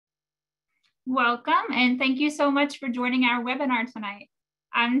Welcome, and thank you so much for joining our webinar tonight.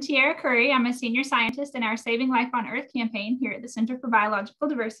 I'm Tiara Curry. I'm a senior scientist in our Saving Life on Earth campaign here at the Center for Biological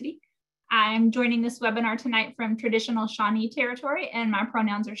Diversity. I'm joining this webinar tonight from traditional Shawnee territory, and my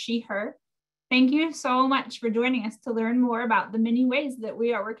pronouns are she, her. Thank you so much for joining us to learn more about the many ways that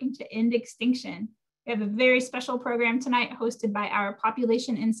we are working to end extinction. We have a very special program tonight hosted by our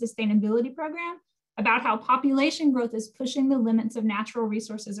Population and Sustainability Program about how population growth is pushing the limits of natural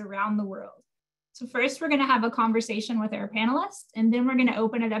resources around the world. So first, we're going to have a conversation with our panelists, and then we're going to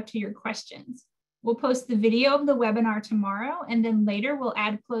open it up to your questions. We'll post the video of the webinar tomorrow, and then later we'll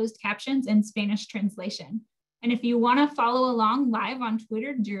add closed captions and Spanish translation. And if you want to follow along live on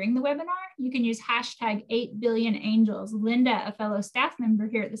Twitter during the webinar, you can use hashtag 8billionangels. Linda, a fellow staff member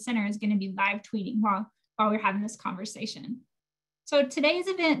here at the center, is going to be live tweeting while we're having this conversation. So today's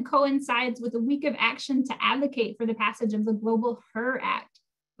event coincides with a week of action to advocate for the passage of the Global HER Act.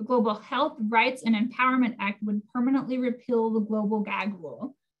 The Global Health, Rights, and Empowerment Act would permanently repeal the global gag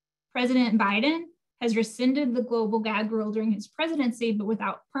rule. President Biden has rescinded the global gag rule during his presidency, but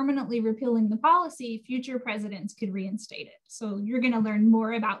without permanently repealing the policy, future presidents could reinstate it. So you're going to learn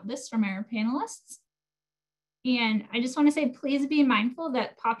more about this from our panelists. And I just want to say, please be mindful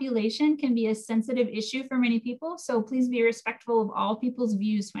that population can be a sensitive issue for many people. So please be respectful of all people's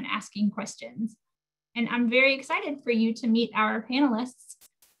views when asking questions. And I'm very excited for you to meet our panelists.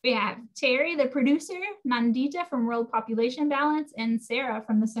 We have Terry, the producer, Nandita from World Population Balance, and Sarah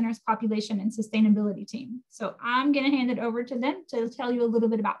from the Center's Population and Sustainability team. So I'm going to hand it over to them to tell you a little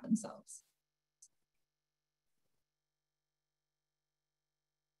bit about themselves.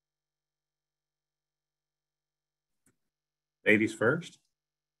 Ladies first,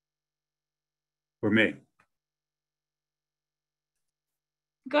 or me?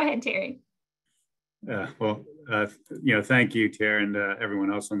 Go ahead, Terry. Thank you, Tara, and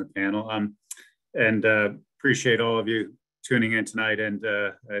everyone else on the panel. Appreciate all of you tuning in tonight, and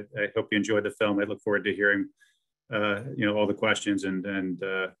I hope you enjoyed the film. I look forward to hearing, all the questions and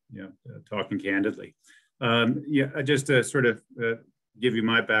talking candidly. Just to sort of give you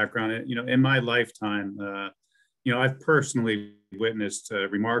my background, in my lifetime, I've personally witnessed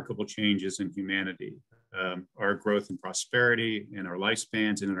remarkable changes in humanity, our growth and prosperity, in our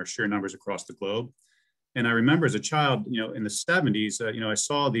lifespans, and in our sheer numbers across the globe. And I remember as a child, in the 70s, I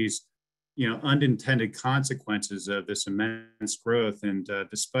saw these, unintended consequences of this immense growth. And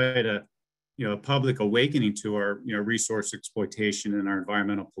despite a public awakening to our, resource exploitation and our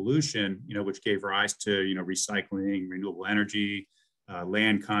environmental pollution, which gave rise to, recycling, renewable energy,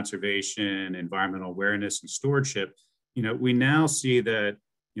 land conservation, environmental awareness, and stewardship, we now see that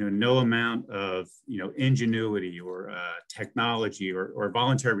no amount of ingenuity or technology or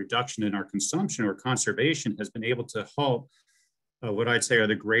voluntary reduction in our consumption or conservation has been able to halt what I'd say are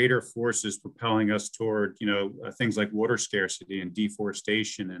the greater forces propelling us toward things like water scarcity and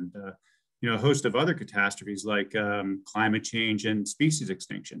deforestation and a host of other catastrophes like climate change and species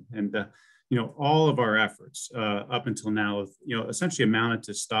extinction. And all of our efforts up until now have essentially amounted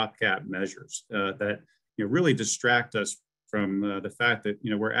to stopgap measures that really distract us from the fact that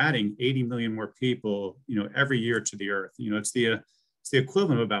we're adding 80 million more people every year to the earth. It's the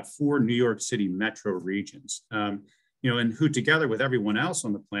equivalent of about 4 New York City metro regions, and who together with everyone else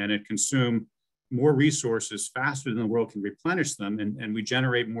on the planet consume more resources faster than the world can replenish them, and we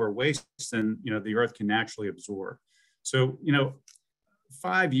generate more waste than the earth can naturally absorb. So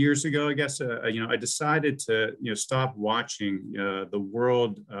 5 years ago, I guess, I decided to stop watching the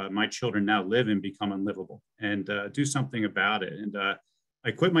world my children now live in become unlivable and do something about it. And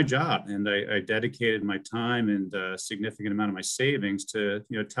I quit my job, and I dedicated my time and a significant amount of my savings to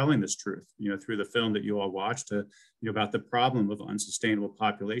telling this truth. Through the film that you all watched, about the problem of unsustainable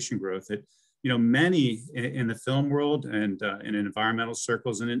population growth that many in the film world and in environmental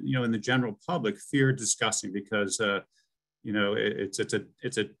circles and in the general public fear discussing because.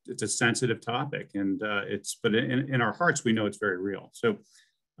 It's a sensitive topic, and but in our hearts we know it's very real. So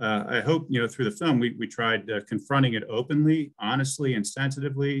I hope through the film we tried confronting it openly, honestly, and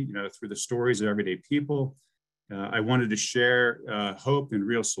sensitively. Through the stories of everyday people. I wanted to share hope and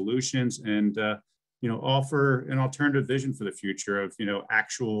real solutions, and offer an alternative vision for the future of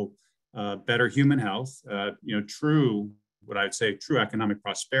actual better human health, true what I'd say true economic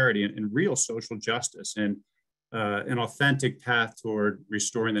prosperity and real social justice and. An authentic path toward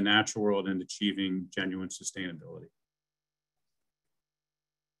restoring the natural world and achieving genuine sustainability.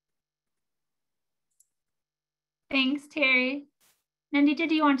 Thanks, Terry. Nandita,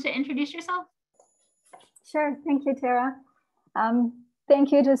 do you want to introduce yourself? Sure, thank you, Tara.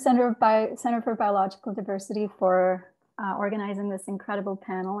 Thank you to Center for Biological Diversity for organizing this incredible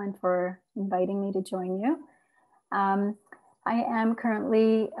panel and for inviting me to join you. I am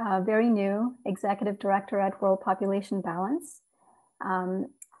currently very new executive director at World Population Balance.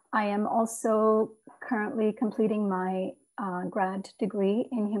 I am also currently completing my grad degree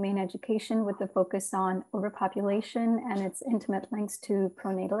in humane education with the focus on overpopulation and its intimate links to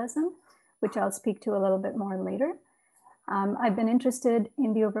pronatalism, which I'll speak to a little bit more later. I've been interested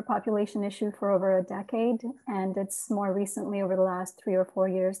in the overpopulation issue for over a decade, and it's more recently over the last 3 or 4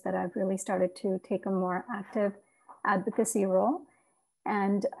 years that I've really started to take a more active advocacy role.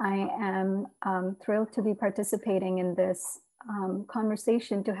 And I am thrilled to be participating in this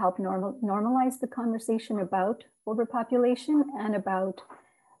conversation to help normalize the conversation about overpopulation and about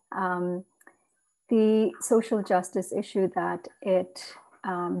the social justice issue that it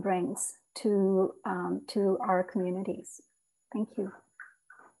brings to our communities. Thank you.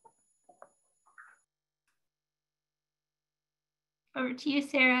 Over to you,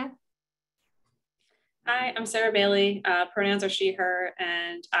 Sarah. Hi, I'm Sarah Baillie. Pronouns are she, her,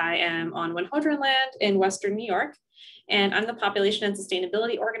 and I am on Wenhodran land in Western New York. And I'm the Population and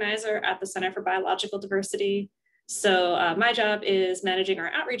Sustainability Organizer at the Center for Biological Diversity. So my job is managing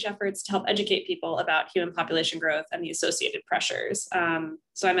our outreach efforts to help educate people about human population growth and the associated pressures.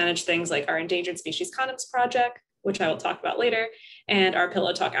 So I manage things like our Endangered Species Condoms Project, which I will talk about later, and our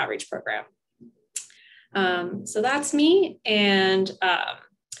Pillow Talk outreach program. So that's me. And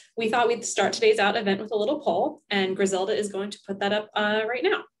we thought we'd start today's out event with a little poll, and Griselda is going to put that up right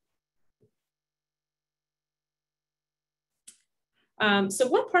now. So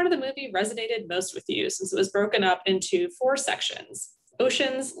what part of the movie resonated most with you, since it was broken up into 4 sections: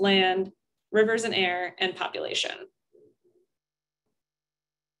 oceans, land, rivers and air, and population?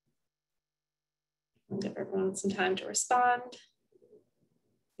 I'll give everyone some time to respond.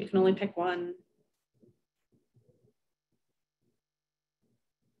 You can only pick one.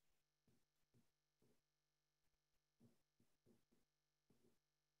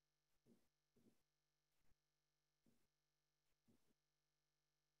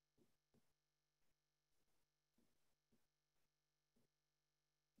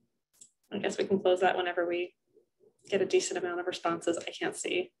 I guess we can close that whenever we get a decent amount of responses. I can't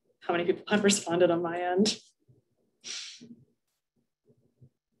see how many people have responded on my end.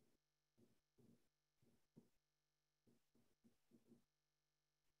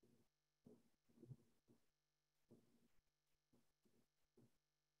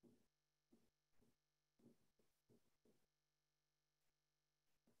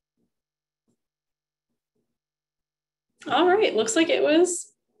 All right, looks like it was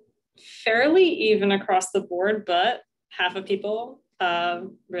fairly even across the board, but half of people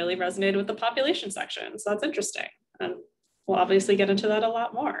really resonated with the population section. So that's interesting. And we'll obviously get into that a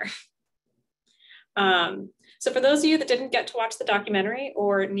lot more. So for those of you that didn't get to watch the documentary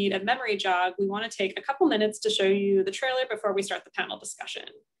or need a memory jog, we want to take a couple minutes to show you the trailer before we start the panel discussion.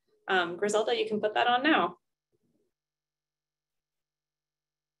 Griselda, you can put that on now.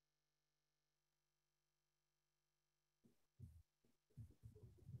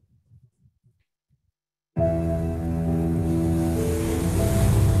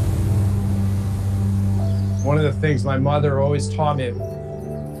 One of the things my mother always taught me,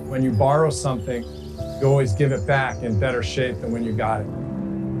 when you borrow something, you always give it back in better shape than when you got it.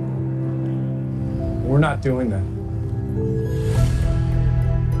 We're not doing that.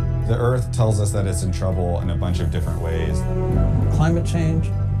 The Earth tells us that it's in trouble in a bunch of different ways. Climate change,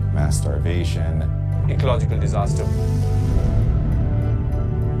 Mass starvation, ecological disaster.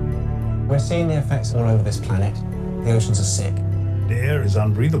 We're seeing the effects all over this planet. The oceans are sick. The air is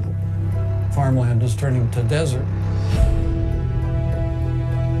unbreathable. Farmland is turning to desert.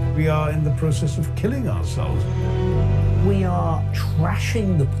 We are in the process of killing ourselves. We are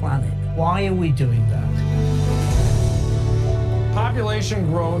trashing the planet. Why are we doing that? Population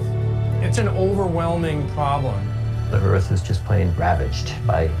growth, it's an overwhelming problem. The Earth is just plain ravaged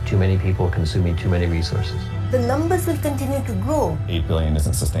by too many people consuming too many resources. The numbers will continue to grow. 8 billion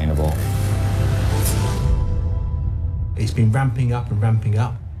isn't sustainable. It's been ramping up and ramping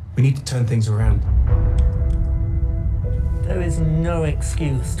up. We need to turn things around. There is no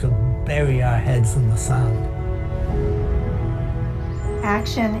excuse to bury our heads in the sand.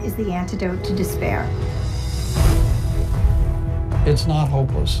 Action is the antidote to despair. It's not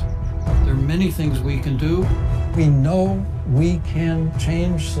hopeless. There are many things we can do. We know we can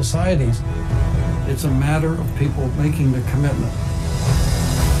change societies. It's a matter of people making the commitment.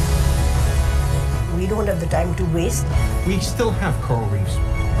 We don't have the time to waste. We still have coral reefs.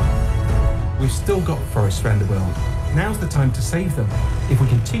 We've still got forests around the world. Now's the time to save them. If we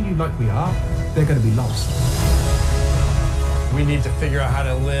continue like we are, they're going to be lost. We need to figure out how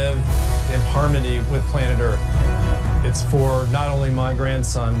to live in harmony with planet Earth. It's for not only my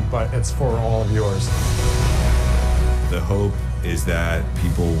grandson, but it's for all of yours. The hope is that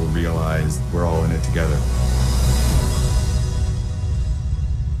people will realize we're all in it together.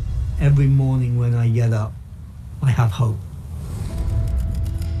 Every morning when I get up, I have hope.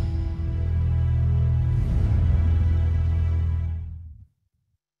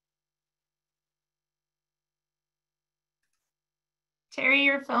 Terry,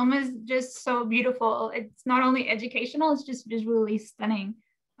 your film is just so beautiful. It's not only educational, it's just visually stunning.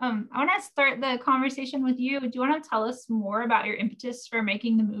 I want to start the conversation with you. Do you want to tell us more about your impetus for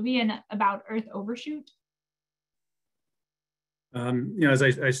making the movie and about Earth Overshoot? You know, as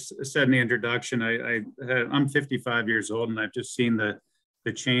I said in the introduction, I'm 55 years old, and I've just seen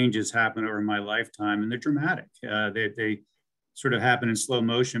the changes happen over my lifetime, and they're dramatic. They sort of happen in slow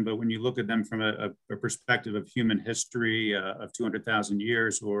motion, but when you look at them from a perspective of human history of 200,000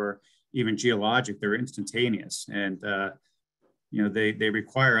 years, or even geologic, they're instantaneous. And you know, they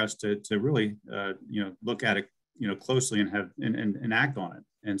require us to really you know, look at it, you know, closely and act on it.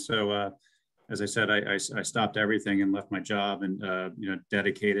 And so, as I said, I stopped everything and left my job, and you know,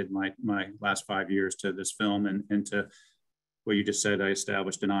 dedicated my last 5 years to this film, and to what you just said. I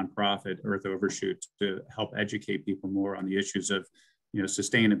established a nonprofit, Earth Overshoot, to help educate people more on the issues of, you know,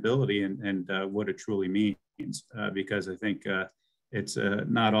 sustainability and what it truly means, because I think it's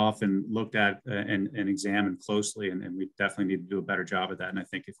not often looked at and examined closely, and we definitely need to do a better job of that. And I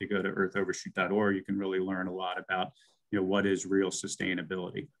think if you go to earthovershoot.org, you can really learn a lot about, you know, what is real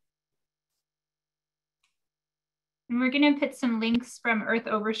sustainability. And we're going to put some links from Earth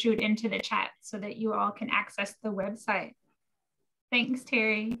Overshoot into the chat so that you all can access the website. Thanks,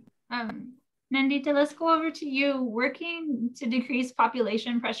 Terry. Nandita, let's go over to you. Working to decrease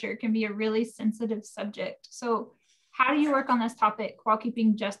population pressure can be a really sensitive subject. So how do you work on this topic while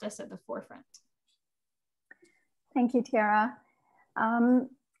keeping justice at the forefront? Thank you, Tiara.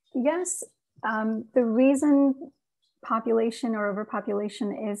 Yes, the reason population or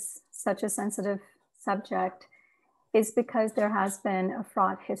overpopulation is such a sensitive subject is because there has been a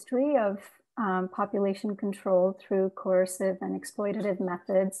fraught history of population control through coercive and exploitative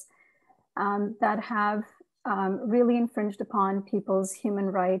methods that have really infringed upon people's human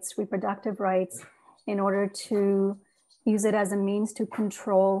rights, reproductive rights, in order to use it as a means to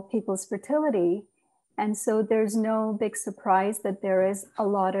control people's fertility. And so there's no big surprise that there is a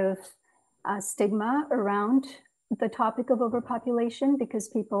lot of stigma around the topic of overpopulation, because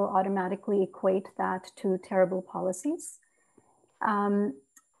people automatically equate that to terrible policies.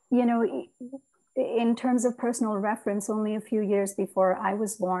 You know, in terms of personal reference, only a few years before I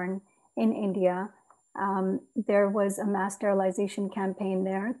was born in India, there was a mass sterilization campaign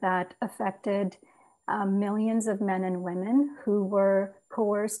there that affected millions of men and women who were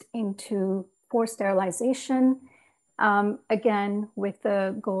coerced into forced sterilization, again, with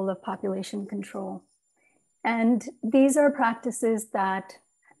the goal of population control. And these are practices that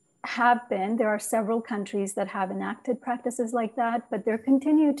there are several countries that have enacted practices like that, but there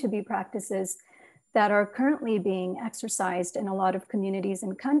continue to be practices that are currently being exercised in a lot of communities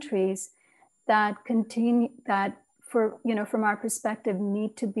and countries that from our perspective,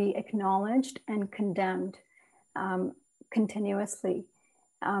 need to be acknowledged and condemned continuously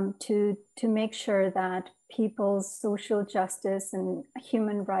to make sure that people's social justice and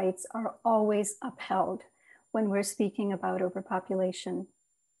human rights are always upheld when we're speaking about overpopulation.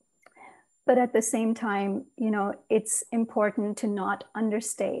 But at the same time, you know, it's important to not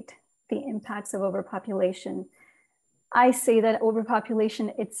understate the impacts of overpopulation. I say that overpopulation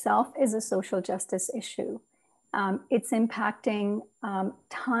itself is a social justice issue. It's impacting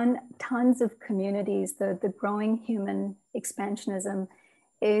tons of communities. The growing human expansionism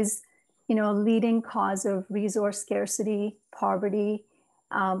is, you know, a leading cause of resource scarcity, poverty,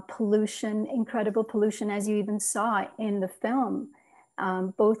 pollution, incredible pollution, as you even saw in the film.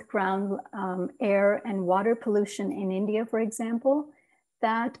 Both ground, air, and water pollution in India, for example,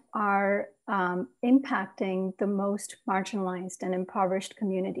 that are impacting the most marginalized and impoverished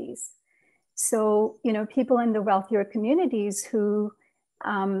communities. So, you know, people in the wealthier communities who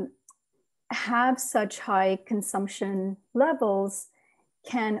have such high consumption levels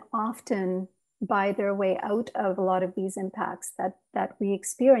can often buy their way out of a lot of these impacts that we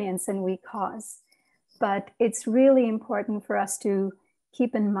experience and we cause. But it's really important for us to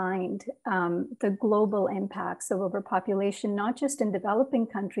keep in mind the global impacts of overpopulation, not just in developing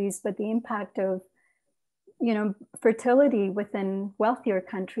countries, but the impact of, you know, fertility within wealthier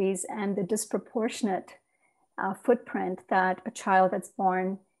countries and the disproportionate footprint that a child that's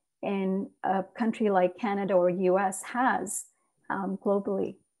born in a country like Canada or US has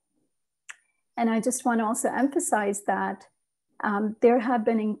globally. And I just want to also emphasize that there have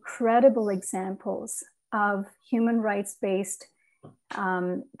been incredible examples of human rights-based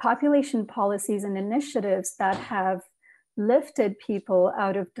population policies and initiatives that have lifted people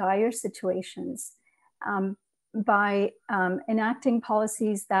out of dire situations by enacting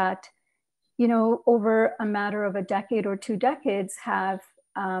policies that, you know, over a matter of a decade or 2 decades have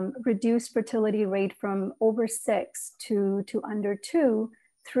reduced fertility rate from over 6 to under 2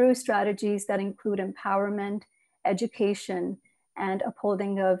 through strategies that include empowerment, education, and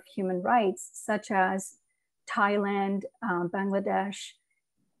upholding of human rights, such as Thailand, Bangladesh,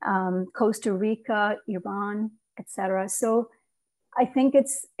 Costa Rica, Iran, etc. So I think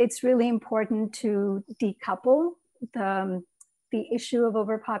it's really important to decouple the issue of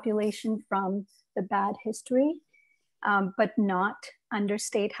overpopulation from the bad history, but not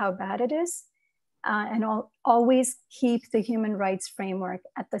understate how bad it is, and always keep the human rights framework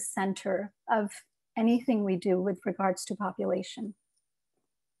at the center of anything we do with regards to population.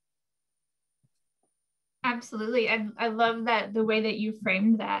 Absolutely. I love that the way that you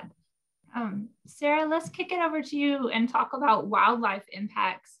framed that. Sarah, let's kick it over to you and talk about wildlife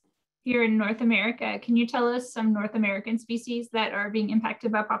impacts here in North America. Can you tell us some North American species that are being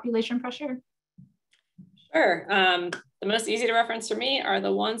impacted by population pressure? Sure. The most easy to reference for me are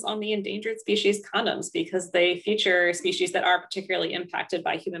the ones on the endangered species condoms, because they feature species that are particularly impacted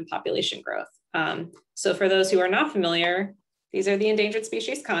by human population growth. So for those who are not familiar, these are the endangered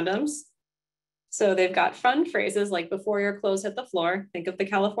species condoms. So they've got fun phrases like "before your clothes hit the floor," think of the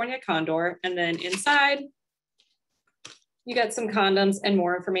California condor, and then inside you get some condoms and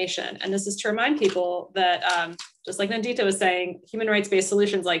more information. And this is to remind people that, just like Nandita was saying, human rights-based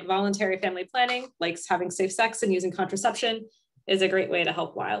solutions like voluntary family planning, like having safe sex and using contraception, is a great way to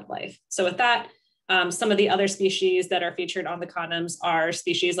help wildlife. So with that, some of the other species that are featured on the condoms are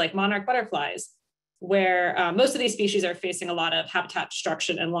species like monarch butterflies, where most of these species are facing a lot of habitat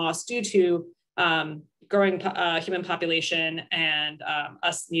destruction and loss due to growing human population and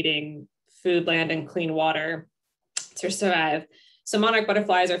us needing food, land, and clean water to survive. So monarch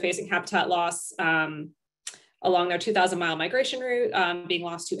butterflies are facing habitat loss along their 2,000-mile migration route, being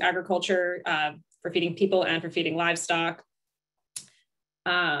lost to agriculture for feeding people and for feeding livestock.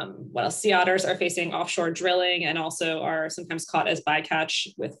 What else? Sea otters are facing offshore drilling and also are sometimes caught as bycatch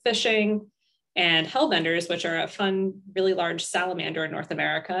with fishing. And hellbenders, which are a fun, really large salamander in North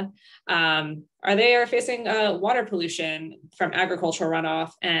America, they are facing water pollution from agricultural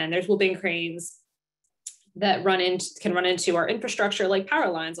runoff. And there's whooping cranes that can run into our infrastructure, like power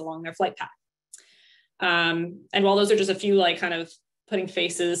lines along their flight path. And while those are just a few, like, kind of putting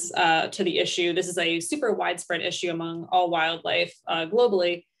faces to the issue, this is a super widespread issue among all wildlife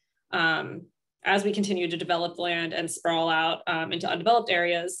globally. As we continue to develop land and sprawl out into undeveloped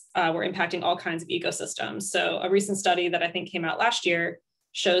areas, we're impacting all kinds of ecosystems. So a recent study that I think came out last year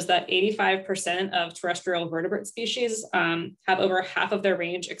shows that 85% of terrestrial vertebrate species have over half of their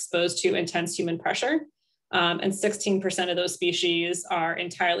range exposed to intense human pressure. And 16% of those species are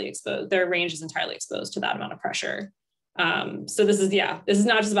entirely exposed. Their range is entirely exposed to that amount of pressure. So this is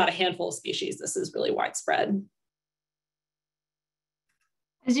not just about a handful of species. This is really widespread.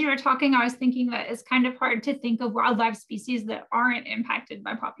 As you were talking, I was thinking that it's kind of hard to think of wildlife species that aren't impacted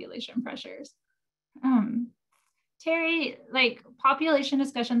by population pressures. Terry, like, population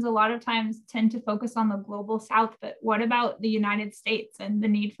discussions a lot of times tend to focus on the global South, but what about the United States and the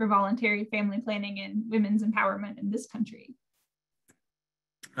need for voluntary family planning and women's empowerment in this country?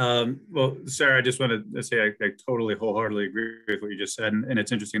 Well, Sarah, I just wanted to say I totally wholeheartedly agree with what you just said. And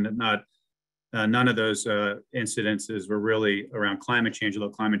it's interesting that none of those incidences were really around climate change,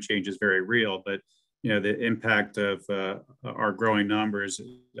 although climate change is very real. But the impact of our growing numbers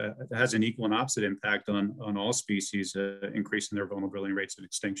has an equal and opposite impact on all species, increasing their vulnerability rates of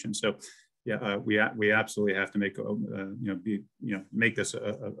extinction. So, yeah, we absolutely have to make make this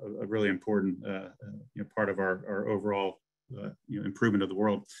a really important part of our overall improvement of the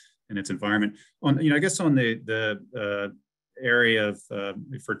world and its environment. I guess on the area of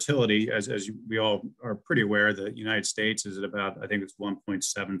fertility, as we all are pretty aware, the United States is at about, I think it's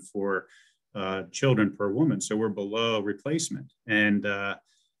 1.74 children per woman. So we're below replacement, and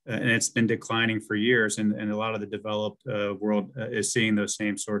it's been declining for years. And a lot of the developed world is seeing those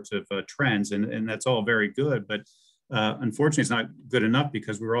same sorts of trends, and that's all very good. But unfortunately, it's not good enough,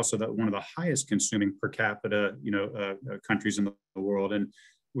 because we're also one of the highest consuming per capita countries in the world, and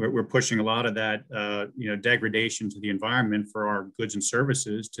we're pushing a lot of that degradation to the environment for our goods and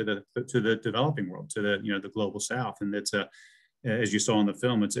services to the developing world, to the global South, and it's as you saw in the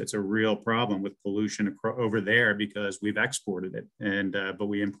film, it's a real problem with pollution over there because we've exported it, and but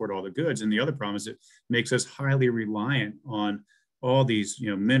we import all the goods. And the other problem is it makes us highly reliant on all these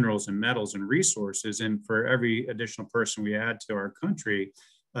minerals and metals and resources. And for every additional person we add to our country,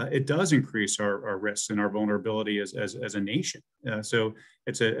 it does increase our risks and our vulnerability as a nation. So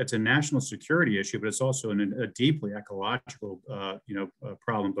it's a national security issue, but it's also a deeply ecological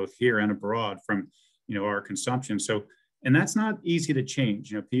problem both here and abroad from our consumption. So. And that's not easy to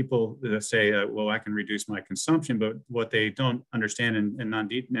change. People say, well, I can reduce my consumption, but what they don't understand, and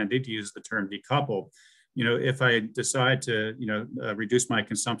Nandita uses the term decouple, if I decide to, reduce my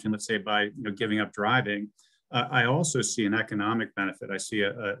consumption, let's say by, giving up driving, I also see an economic benefit. I see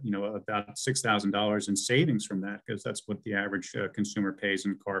about $6,000 in savings from that, because that's what the average consumer pays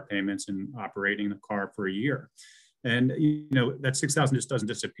in car payments and operating the car for a year. And that 6,000 just doesn't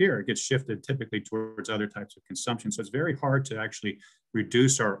disappear. It gets shifted typically towards other types of consumption. So it's very hard to actually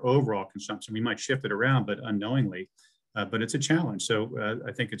reduce our overall consumption. We might shift it around, but unknowingly. But it's a challenge. So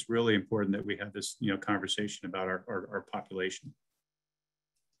I think it's really important that we have this conversation about our population.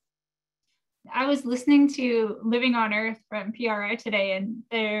 I was listening to Living on Earth from PRI today, and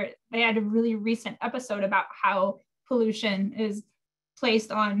they had a really recent episode about how pollution is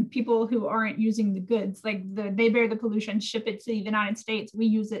placed on people who aren't using the goods. Like they bear the pollution, ship it to the United States, we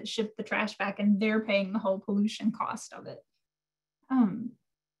use it, ship the trash back, and they're paying the whole pollution cost of it.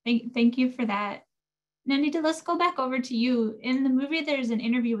 Thank you for that. Nandita, let's go back over to you. In the movie, there's an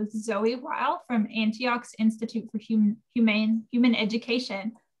interview with Zoe Weil from Antioch's Institute for Human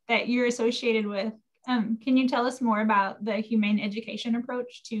Education that you're associated with. Can you tell us more about the humane education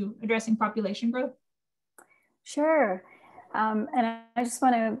approach to addressing population growth? Sure. And I just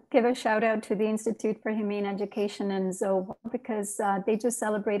want to give a shout out to the Institute for Humane Education and Zoe, because they just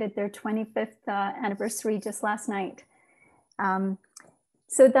celebrated their 25th anniversary just last night.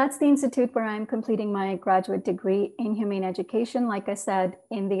 So that's the institute where I'm completing my graduate degree in humane education, like I said,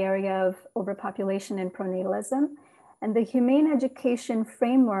 in the area of overpopulation and pronatalism. And the humane education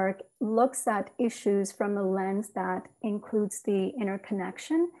framework looks at issues from a lens that includes the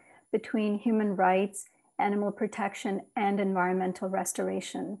interconnection between human rights, animal protection, and environmental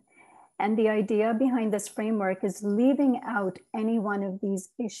restoration. And the idea behind this framework is leaving out any one of these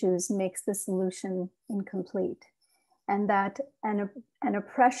issues makes the solution incomplete. And that an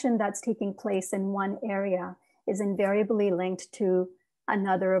oppression that's taking place in one area is invariably linked to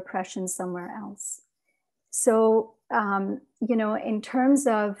another oppression somewhere else. So, in terms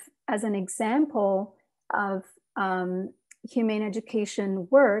of, as an example of humane education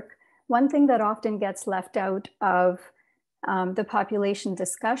work, one thing that often gets left out of the population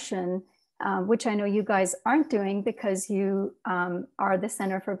discussion, which I know you guys aren't doing because you are the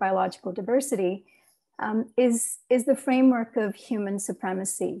Center for Biological Diversity, is the framework of human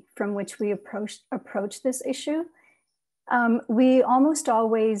supremacy from which we approach this issue. We almost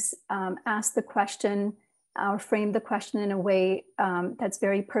always ask the question or frame the question in a way that's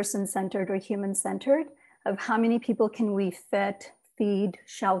very person-centered or human-centered, of how many people can we fit, feed,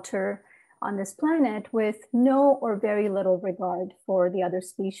 shelter on this planet with no or very little regard for the other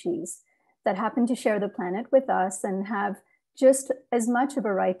species that happen to share the planet with us and have just as much of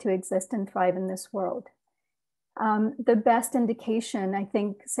a right to exist and thrive in this world. The best indication, I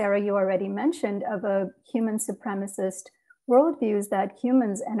think, Sarah, you already mentioned, of a human supremacist worldview is that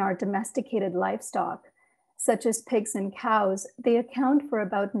humans and our domesticated livestock, such as pigs and cows, they account for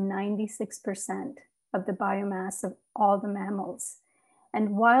about 96% of the biomass of all the mammals.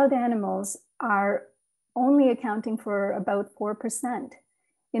 And wild animals are only accounting for about 4%,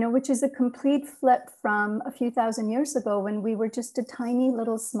 which is a complete flip from a few thousand years ago when we were just a tiny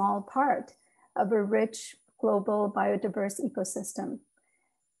little small part of a rich global biodiverse ecosystem.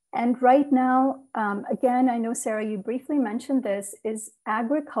 And right now, again, I know, Sarah, you briefly mentioned this, is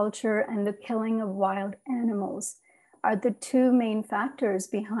agriculture and the killing of wild animals are the two main factors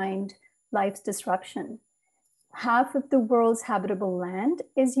behind life's disruption. Half of the world's habitable land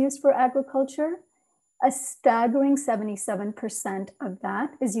is used for agriculture. A staggering 77% of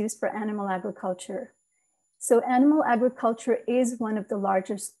that is used for animal agriculture. So animal agriculture is one of the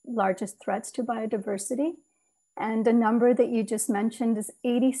largest threats to biodiversity. And the number that you just mentioned is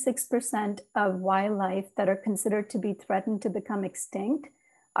 86% of wildlife that are considered to be threatened to become extinct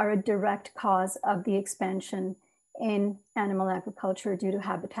are a direct cause of the expansion in animal agriculture due to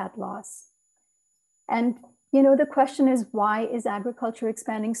habitat loss. And the question is, why is agriculture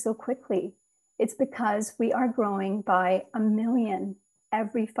expanding so quickly? It's because we are growing by 1 million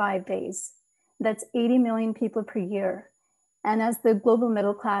every 5 days. That's 80 million people per year. And as the global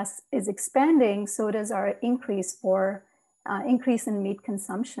middle class is expanding, so does our increase for increase in meat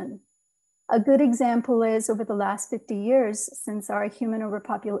consumption. A good example is over the last 50 years, since our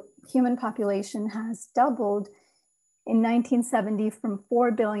human population has doubled in 1970 from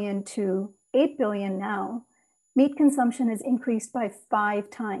 4 billion to 8 billion now, meat consumption has increased by 5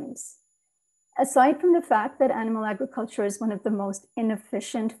 times. Aside from the fact that animal agriculture is one of the most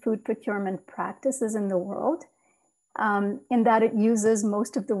inefficient food procurement practices in the world, in that it uses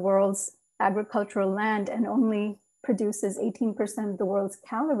most of the world's agricultural land and only produces 18% of the world's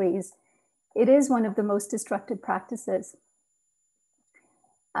calories, it is one of the most destructive practices.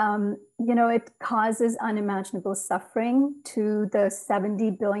 It causes unimaginable suffering to the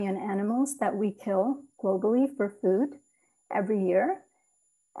 70 billion animals that we kill globally for food every year.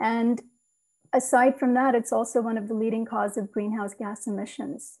 And aside from that, it's also one of the leading causes of greenhouse gas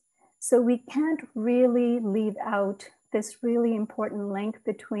emissions. So we can't really leave out this really important link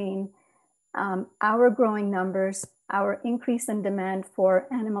between our growing numbers, our increase in demand for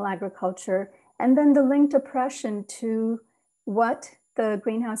animal agriculture, and then the linked oppression to what the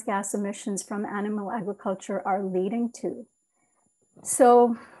greenhouse gas emissions from animal agriculture are leading to.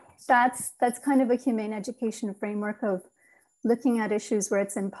 So that's kind of a humane education framework of looking at issues where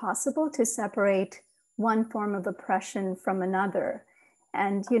it's impossible to separate one form of oppression from another.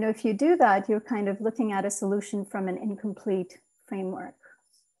 And if you do that, you're kind of looking at a solution from an incomplete framework.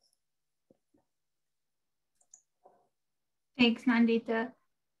 Thanks, Nandita.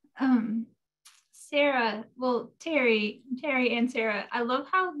 Sarah, well, Terry and Sarah, I love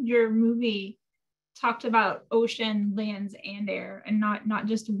how your movie talked about ocean, lands, and air, and not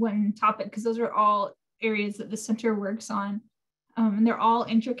just one topic, because those are all areas that the center works on, and they're all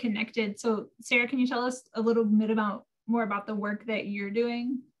interconnected. So Sarah, can you tell us a little bit more about the work that you're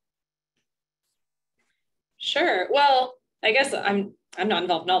doing? Sure. Well, I guess I'm not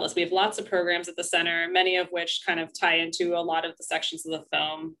involved in all this. We have lots of programs at the center, many of which kind of tie into a lot of the sections of the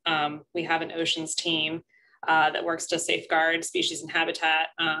film. We have an oceans team that works to safeguard species and habitat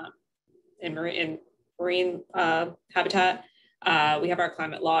in marine habitat. We have our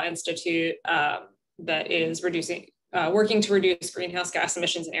Climate Law Institute that is working to reduce greenhouse gas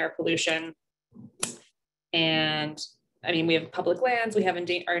emissions and air pollution. And I mean, we have public lands, we have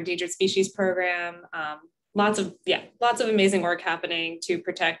our endangered species program, lots of amazing work happening to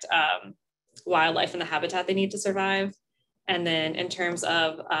protect wildlife and the habitat they need to survive. And then in terms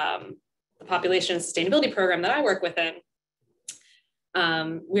of the population sustainability program that I work within,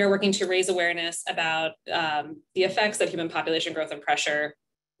 we are working to raise awareness about the effects that human population growth and pressure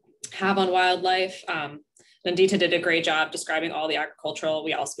have on wildlife. Nandita did a great job describing all the agricultural.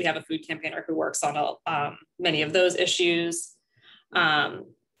 We have a food campaigner who works on many of those issues.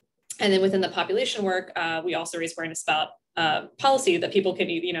 And then within the population work, we also raise awareness about policy that people can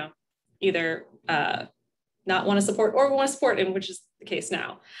either not want to support or want to support, and which is the case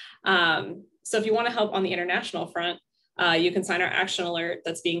now. So if you want to help on the international front, you can sign our action alert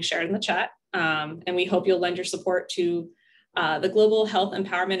that's being shared in the chat. And we hope you'll lend your support to the Global Health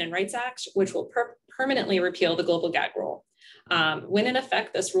Empowerment and Rights Act, which will permanently repeal the global gag rule. When in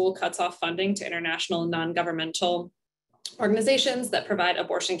effect, this rule cuts off funding to international non-governmental organizations that provide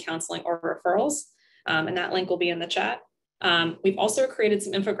abortion counseling or referrals. And that link will be in the chat. We've also created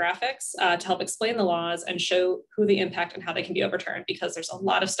some infographics to help explain the laws and show who the impact and how they can be overturned, because there's a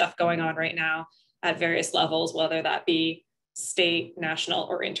lot of stuff going on right now at various levels, whether that be state, national,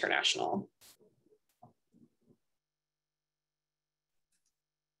 or international.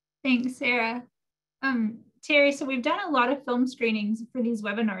 Thanks, Sarah. Terry, so we've done a lot of film screenings for these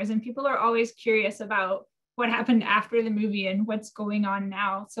webinars, and people are always curious about what happened after the movie and what's going on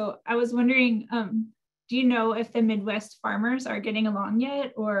now. So I was wondering, do you know if the Midwest farmers are getting along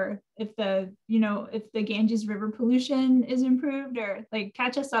yet, or if the Ganges River pollution is improved, or like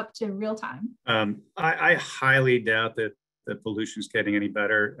catch us up to real time? I highly doubt that the pollution's getting any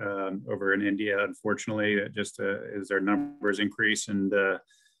better over in India, unfortunately, just as their numbers increase, and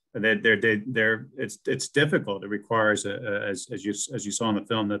it's difficult. It requires, as you saw in the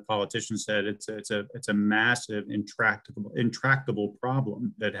film, the politician said, it's a massive, intractable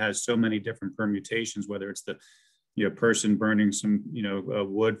problem that has so many different permutations. Whether it's the person burning some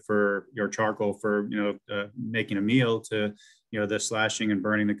wood for your charcoal for making a meal, to the slashing and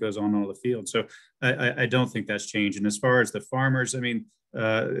burning that goes on all the fields. So I don't think that's changed. And as far as the farmers, I mean,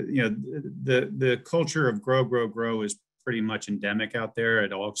 the culture of grow is pretty much endemic out there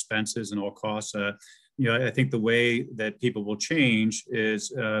at all expenses and all costs. I think the way that people will change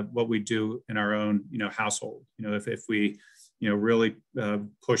is what we do in our own household. If we really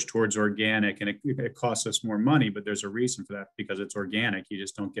push towards organic, and it costs us more money, but there's a reason for that, because it's organic. You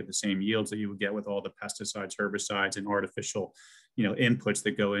just don't get the same yields that you would get with all the pesticides, herbicides, and artificial, inputs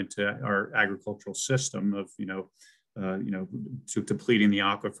that go into our agricultural system of, to depleting the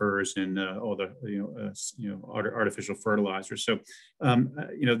aquifers and all the, artificial fertilizers. So,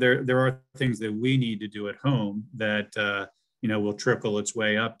 there are things that we need to do at home that, will trickle its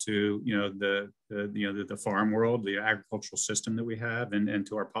way up to, the farm world, the agricultural system that we have, and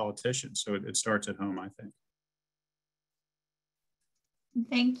to our politicians. So it starts at home, I think.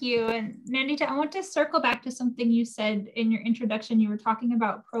 Thank you. And Nandita, I want to circle back to something you said in your introduction. You were talking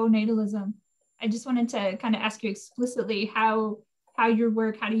about pronatalism. I just wanted to kind of ask you explicitly how your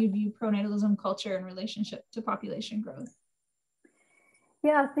work, how do you view pronatalism culture in relationship to population growth?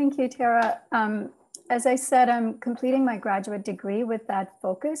 Yeah, thank you, Tara. As I said, I'm completing my graduate degree with that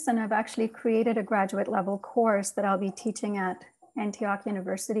focus, and I've actually created a graduate level course that I'll be teaching at Antioch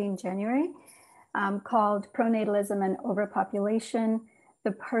University in January, called Pronatalism and Overpopulation,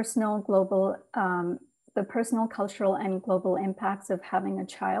 the personal, cultural, and global impacts of having a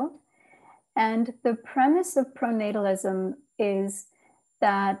child. And the premise of pronatalism is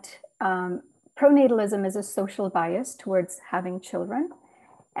that pronatalism is a social bias towards having children.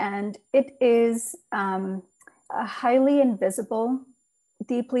 And it is a highly invisible,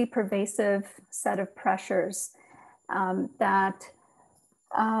 deeply pervasive set of pressures that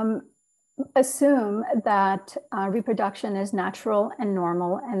assume that reproduction is natural and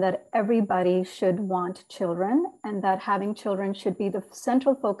normal, and that everybody should want children, and that having children should be the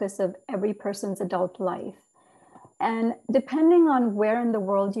central focus of every person's adult life. And depending on where in the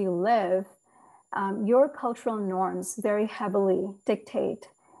world you live, your cultural norms very heavily dictate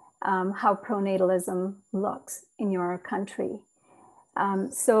how pronatalism looks in your country.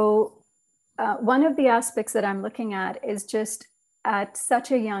 So one of the aspects that I'm looking at is just at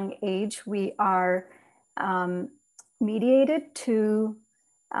such a young age, we are mediated to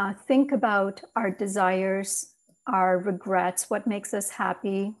think about our desires, our regrets, what makes us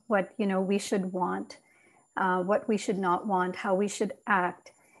happy, what we should want, what we should not want, how we should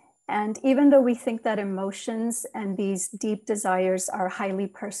act. And even though we think that emotions and these deep desires are highly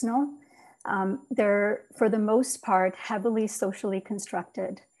personal, they're, for the most part, heavily socially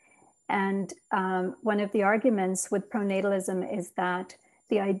constructed. And one of the arguments with pronatalism is that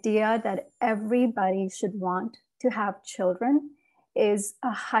the idea that everybody should want to have children is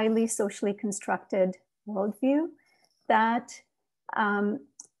a highly socially constructed worldview that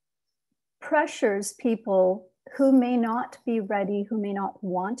pressures people who may not be ready, who may not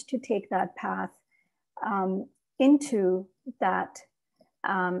want to take that path into that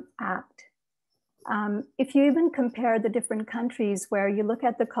act. If you even compare the different countries where you look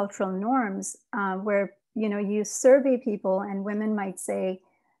at the cultural norms, where you survey people and women might say,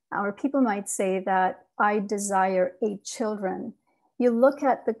 or people might say that I desire 8 children. You look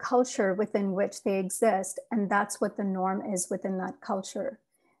at the culture within which they exist, and that's what the norm is within that culture.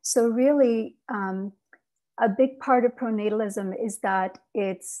 So really, a big part of pronatalism is that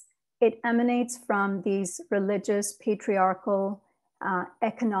it emanates from these religious, patriarchal,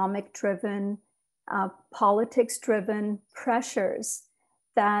 economic-driven, politics-driven pressures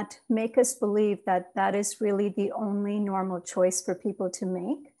that make us believe that that is really the only normal choice for people to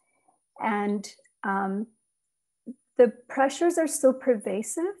make. And the pressures are so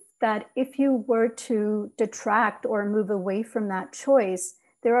pervasive that if you were to detract or move away from that choice,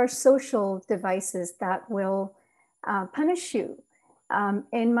 there are social devices that will punish you.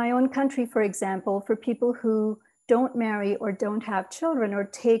 In my own country, for example, for people who don't marry or don't have children or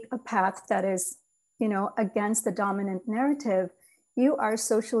take a path that is, against the dominant narrative, you are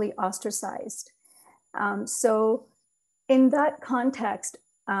socially ostracized. So in that context,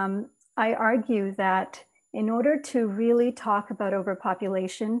 I argue that in order to really talk about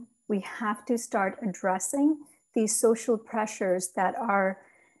overpopulation, we have to start addressing these social pressures that are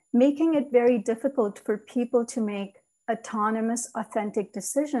making it very difficult for people to make autonomous, authentic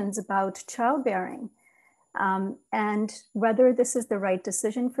decisions about childbearing. And whether this is the right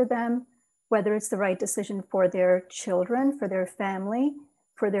decision for them, whether it's the right decision for their children, for their family,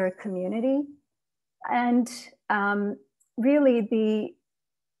 for their community. And really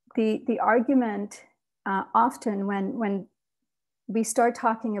the argument often when we start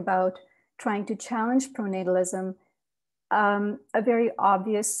talking about trying to challenge pronatalism, a very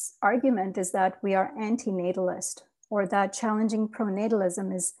obvious argument is that we are anti-natalist, or that challenging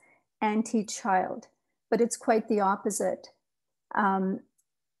pronatalism is anti-child, but it's quite the opposite.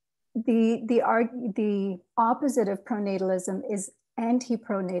 The opposite of pronatalism is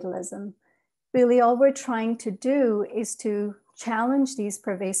anti-pronatalism. really all we're trying to do is to challenge these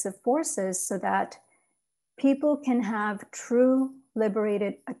pervasive forces so that people can have true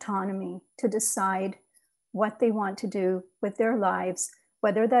liberated autonomy to decide what they want to do with their lives,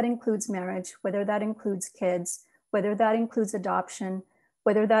 whether that includes marriage, whether that includes kids, whether that includes adoption,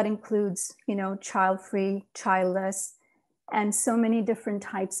 whether that includes, child-free, childless, and so many different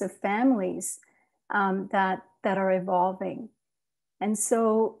types of families that are evolving. And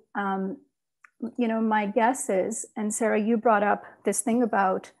so, my guess is, and Sarah, you brought up this thing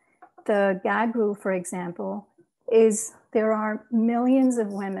about the gag rule, for example, is there are millions of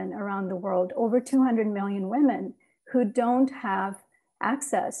women around the world, over 200 million women, who don't have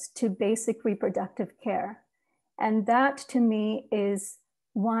access to basic reproductive care. And that, to me, is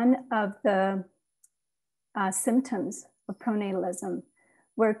one of the symptoms of pronatalism,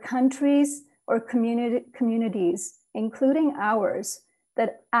 where countries or communities, including ours,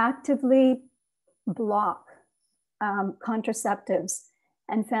 that actively block contraceptives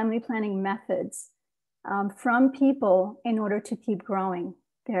and family planning methods from people in order to keep growing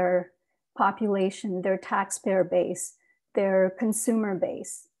their population, their taxpayer base, their consumer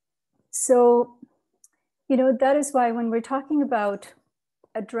base. So, that is why when we're talking about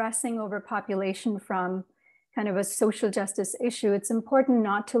addressing overpopulation from kind of a social justice issue, it's important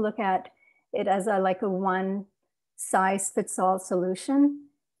not to look at it as a one size fits all solution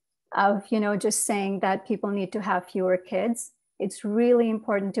of, just saying that people need to have fewer kids. It's really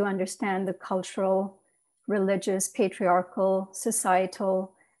important to understand the cultural, religious, patriarchal,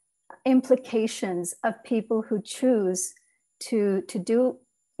 societal implications of people who choose to do,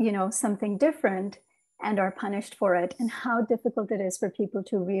 something different and are punished for it, and how difficult it is for people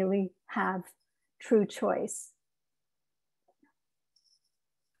to really have true choice.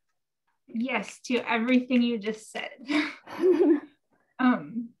 Yes, to everything you just said.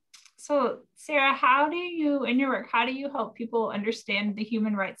 So Sarah, how do you, in your work, how do you help people understand the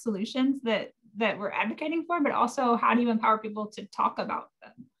human rights solutions that we're advocating for, but also how do you empower people to talk about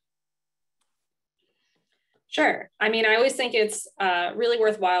them? Sure. I mean, I always think it's really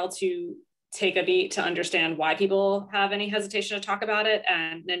worthwhile to take a beat to understand why people have any hesitation to talk about it.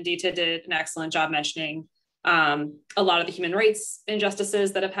 And Nandita did an excellent job mentioning a lot of the human rights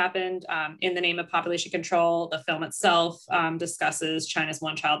injustices that have happened in the name of population control. The film itself discusses China's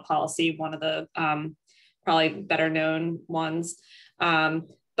one-child policy, one of the probably better known ones. But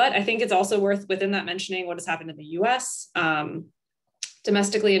I think it's also worth within that mentioning what has happened in the US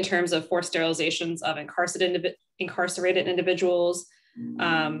domestically in terms of forced sterilizations of incarcerated individuals,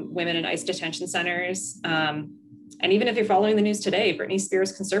 women in ICE detention centers. And even if you're following the news today, Britney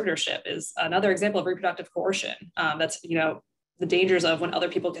Spears' conservatorship is another example of reproductive coercion. That's, the dangers of when other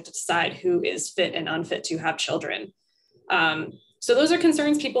people get to decide who is fit and unfit to have children. So those are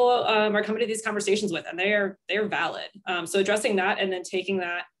concerns people are coming to these conversations with, and they're valid. So addressing that and then taking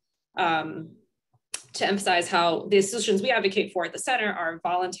that to emphasize how the solutions we advocate for at the center are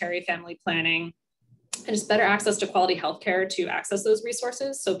voluntary family planning, and just better access to quality healthcare to access those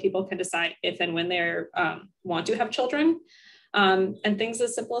resources so people can decide if and when they want to have children. And things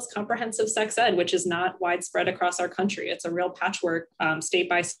as simple as comprehensive sex ed, which is not widespread across our country. It's a real patchwork state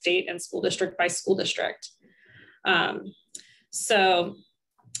by state and school district by school district. So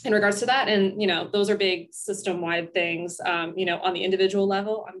in regards to that, and those are big system-wide things, on the individual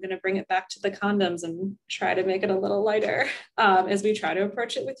level, I'm gonna bring it back to the condoms and try to make it a little lighter as we try to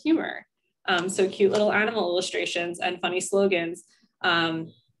approach it with humor. So cute little animal illustrations and funny slogans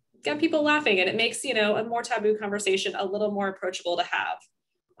get people laughing, and it makes, a more taboo conversation a little more approachable to have.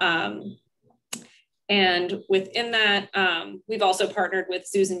 And within that, we've also partnered with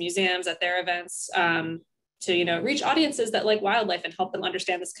zoos and museums at their events to, reach audiences that like wildlife and help them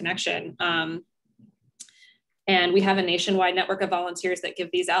understand this connection. And we have a nationwide network of volunteers that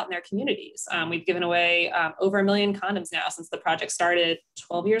give these out in their communities. We've given away over 1 million condoms now since the project started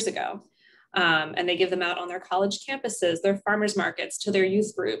 12 years ago. And they give them out on their college campuses, their farmers markets, to their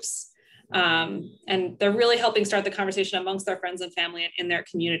youth groups. And they're really helping start the conversation amongst their friends and family and in their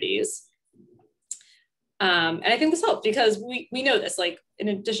communities. And I think this helps because we know this, like in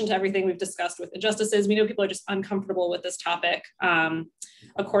addition to everything we've discussed with injustices, we know people are just uncomfortable with this topic.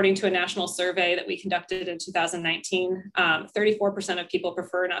 According to a national survey that we conducted in 2019, 34% of people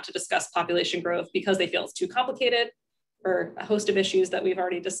prefer not to discuss population growth because they feel it's too complicated for a host of issues that we've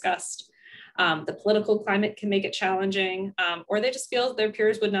already discussed. The political climate can make it challenging, or they just feel their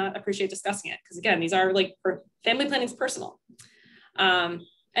peers would not appreciate discussing it. Because again, these are like, family planning is personal.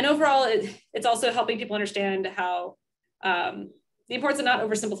 And overall, it's also helping people understand how the importance of not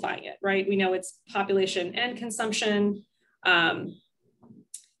oversimplifying it, right? We know it's population and consumption. And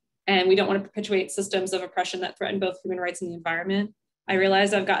And we don't want to perpetuate systems of oppression that threaten both human rights and the environment. I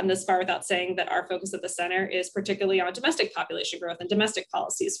realize I've gotten this far without saying that our focus at the center is particularly on domestic population growth and domestic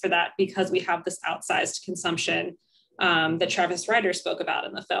policies for that, because we have this outsized consumption that Travis Ryder spoke about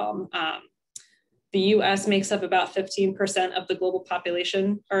in the film. The US makes up about 15% of the global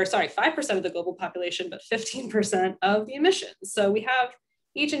population, or sorry, 5% of the global population, but 15% of the emissions. So we have,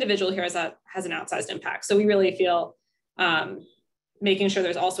 each individual here has an outsized impact. So we really feel making sure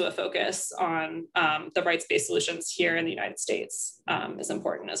there's also a focus on the rights-based solutions here in the United States is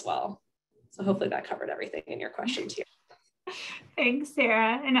important as well. So hopefully that covered everything in your question too. Thanks,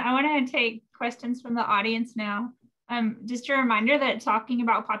 Sarah. And I want to take questions from the audience now. Just a reminder that talking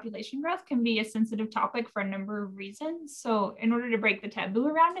about population growth can be a sensitive topic for a number of reasons. So in order to break the taboo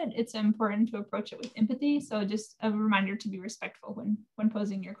around it, it's important to approach it with empathy. So just a reminder to be respectful when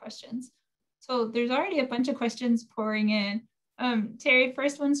posing your questions. So there's already a bunch of questions pouring in. Terry,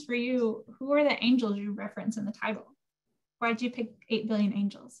 first one's for you. Who are the angels you reference in the title? Why'd you pick 8 billion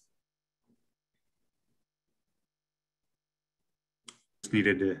angels?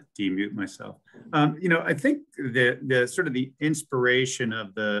 Needed to demute myself. I think the sort of the inspiration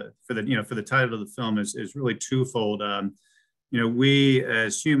of for the title of the film is really twofold. We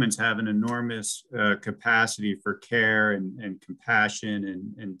as humans have an enormous capacity for care and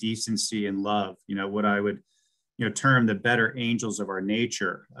compassion and decency and love. What I would term the better angels of our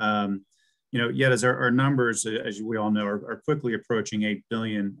nature. Yet as our numbers, as we all know, are quickly approaching 8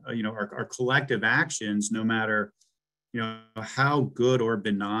 billion. Our collective actions, no matter how good or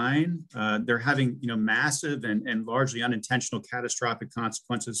benign, they're having, massive and largely unintentional catastrophic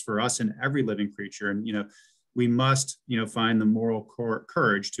consequences for us and every living creature. And, we must, find the moral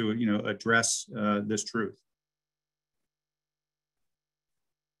courage to, address this truth.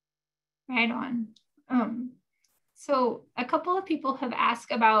 Right on. So a couple of people have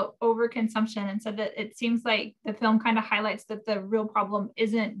asked about overconsumption and said that it seems like the film kind of highlights that the real problem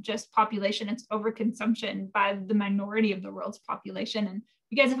isn't just population, it's overconsumption by the minority of the world's population. And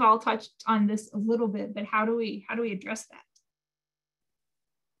you guys have all touched on this a little bit, but how do we address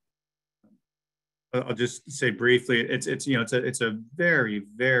that? I'll just say briefly, it's a very,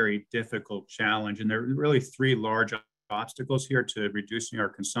 very difficult challenge. And there are really three large obstacles here to reducing our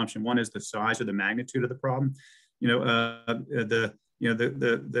consumption. One is the size or the magnitude of the problem. The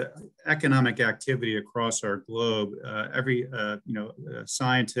economic activity across our globe, every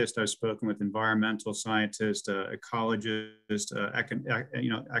scientist I've spoken with, environmental scientist, ecologist,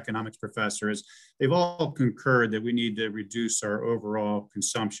 economics professors, they've all concurred that we need to reduce our overall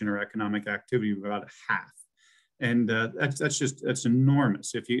consumption or economic activity by about half. And that's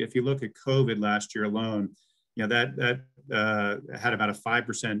enormous. If you look at COVID last year alone, that had about a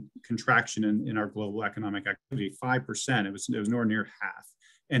 5% contraction in our global economic activity. 5%. It was nowhere near half,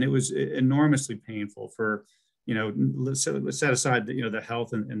 and it was enormously painful for let's set aside the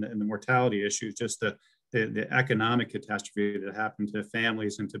health and the mortality issues, just the economic catastrophe that happened to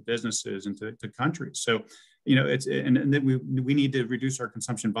families and to businesses and to countries. So and then we need to reduce our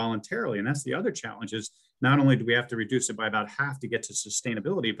consumption voluntarily, and that's the other challenge. Is not only do we have to reduce it by about half to get to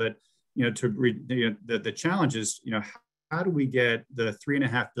sustainability, but the challenge is, how do we get the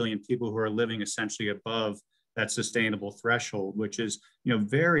 3.5 billion people who are living essentially above that sustainable threshold, which is,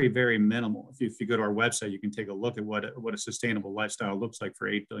 very, very minimal. If you go to our website, you can take a look at what a sustainable lifestyle looks like for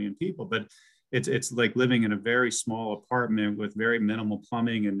 8 billion people. But it's like living in a very small apartment with very minimal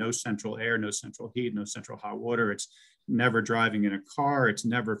plumbing and no central air, no central heat, no central hot water. It's never driving in a car. It's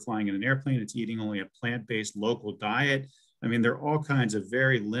never flying in an airplane. It's eating only a plant-based local diet. I mean, there are all kinds of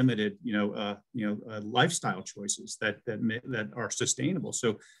very limited, lifestyle choices that are sustainable.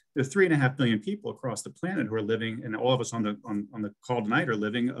 So the 3.5 billion people across the planet who are living, and all of us on the call tonight are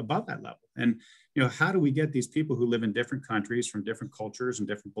living above that level. And how do we get these people who live in different countries from different cultures and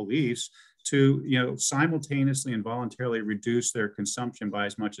different beliefs to simultaneously and voluntarily reduce their consumption by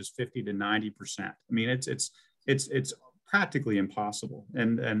as much as 50 to 90%? I mean, it's practically impossible.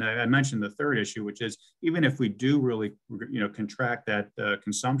 And I mentioned the third issue, which is even if we do really, contract that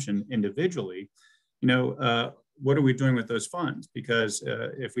consumption individually, what are we doing with those funds? Because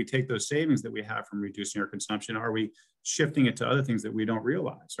if we take those savings that we have from reducing our consumption, are we shifting it to other things that we don't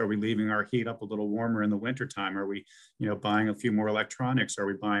realize? Are we leaving our heat up a little warmer in the wintertime? Are we, buying a few more electronics? Are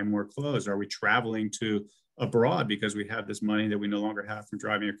we buying more clothes? Are we traveling to abroad because we have this money that we no longer have from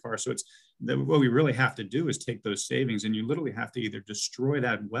driving a car? So what we really have to do is take those savings, and you literally have to either destroy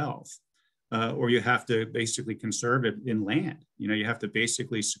that wealth or you have to basically conserve it in land. You have to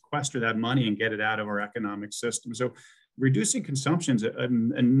basically sequester that money and get it out of our economic system. So reducing consumption is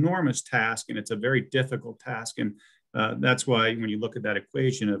an enormous task, and it's a very difficult task. And That's why when you look at that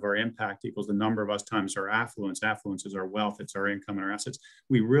equation of our impact equals the number of us times our affluence, affluence is our wealth, it's our income and our assets.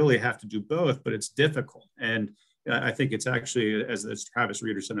 We really have to do both, but it's difficult. And I think it's actually, as Travis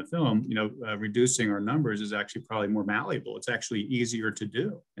Reeder said in the film, reducing our numbers is actually probably more malleable. It's actually easier to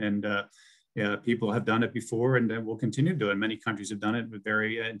do. And people have done it before and will continue to do it. Many countries have done it with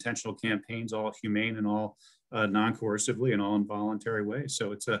very intentional campaigns, all humane and all non-coercively and all in voluntary ways.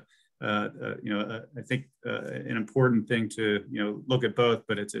 So it's I think an important thing to look at both,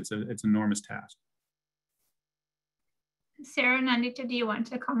 but it's an enormous task. Sarah, Nandita, do you want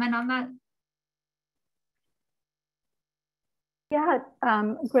to comment on that? Yeah,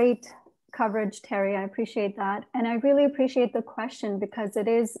 great coverage, Terry. I appreciate that. And I really appreciate the question because it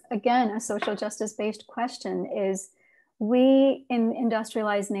is, again, a social justice-based question. Is we in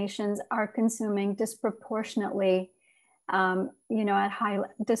industrialized nations are consuming disproportionately at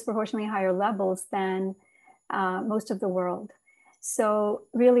disproportionately higher levels than most of the world. So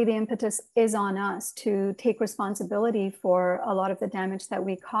really the impetus is on us to take responsibility for a lot of the damage that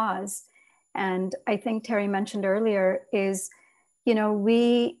we cause. And I think Terry mentioned earlier is,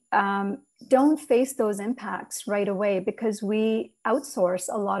 we don't face those impacts right away because we outsource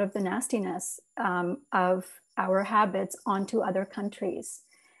a lot of the nastiness of our habits onto other countries.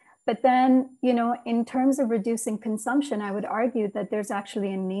 But then, in terms of reducing consumption, I would argue that there's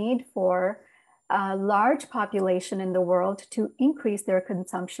actually a need for a large population in the world to increase their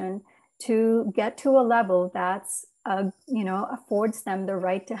consumption to get to a level that's, affords them the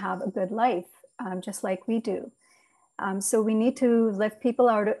right to have a good life, just like we do. So we need to lift people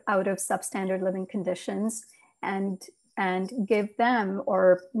out of substandard living conditions and give them,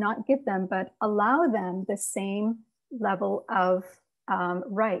 or not give them, but allow them the same level of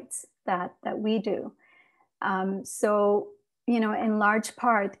rights that we do. So, in large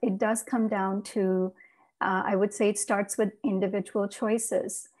part, it does come down to, I would say it starts with individual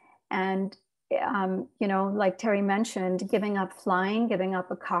choices. And, like Terry mentioned, giving up flying, giving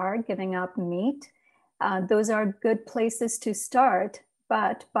up a car, giving up meat, those are good places to start.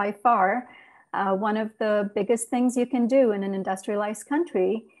 But by far, one of the biggest things you can do in an industrialized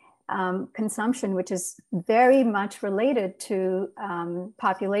country, consumption, which is very much related to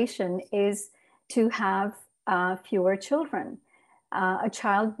population, is to have fewer children. A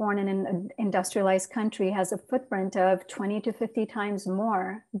child born in an industrialized country has a footprint of 20 to 50 times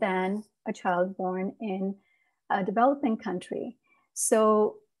more than a child born in a developing country.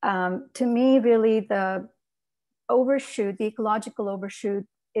 So to me, really, the ecological overshoot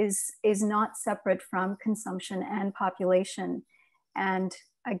is not separate from consumption and population. And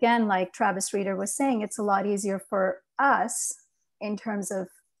again, like Travis Reeder was saying, it's a lot easier for us in terms of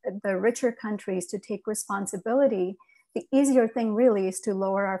the richer countries to take responsibility. The easier thing really is to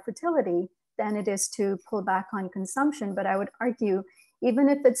lower our fertility than it is to pull back on consumption. But I would argue, even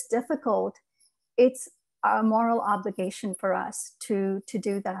if it's difficult, it's a moral obligation for us to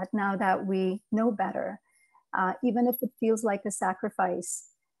do that now that we know better. Even if it feels like a sacrifice,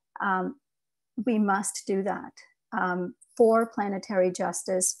 we must do that. For planetary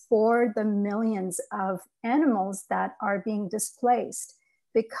justice, for the millions of animals that are being displaced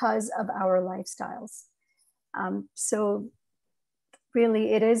because of our lifestyles. So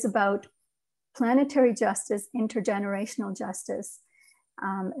really it is about planetary justice, intergenerational justice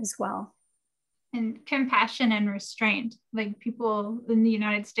as well. And compassion and restraint. Like people in the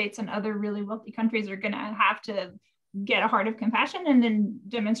United States and other really wealthy countries are gonna have to get a heart of compassion and then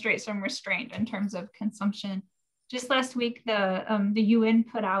demonstrate some restraint in terms of consumption. Just last week, the UN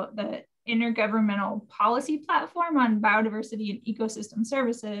put out the Intergovernmental Policy Platform on Biodiversity and Ecosystem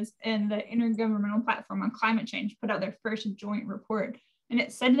Services, and the Intergovernmental Platform on Climate Change put out their first joint report. And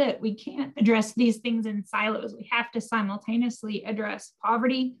it said that we can't address these things in silos. We have to simultaneously address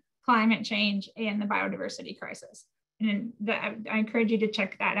poverty, climate change, and the biodiversity crisis. And I encourage you to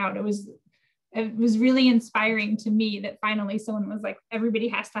check that out. It was really inspiring to me that finally someone was like, everybody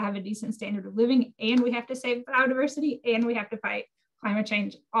has to have a decent standard of living, and we have to save biodiversity, and we have to fight climate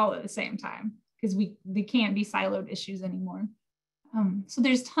change all at the same time, because they can't be siloed issues anymore. So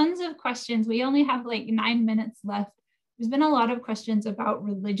there's tons of questions. We only have like 9 minutes left. There's been a lot of questions about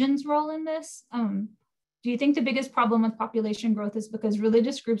religion's role in this. Do you think the biggest problem with population growth is because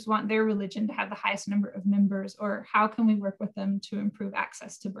religious groups want their religion to have the highest number of members, or how can we work with them to improve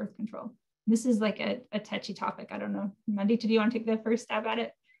access to birth control? This is like a touchy topic. I don't know. Nandita, do you want to take the first stab at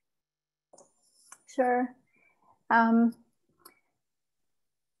it? Sure.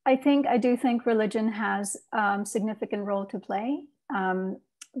 I do think religion has a significant role to play,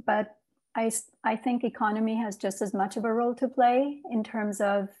 but I think economy has just as much of a role to play in terms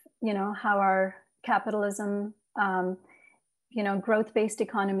of, how our capitalism you know, growth-based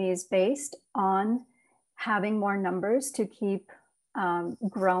economy is based on having more numbers to keep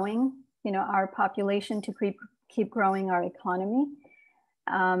growing, you know, our population, to keep growing our economy.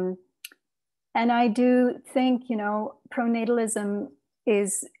 And I do think, you know, pronatalism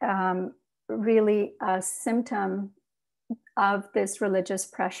is really a symptom of this religious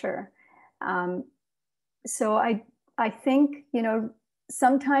pressure. So I think, you know,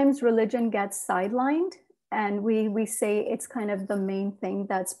 sometimes religion gets sidelined, and we say it's kind of the main thing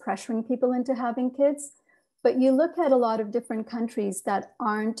that's pressuring people into having kids. But you look at a lot of different countries that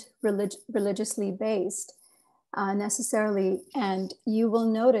aren't religiously based necessarily, and you will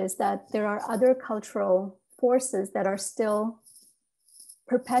notice that there are other cultural forces that are still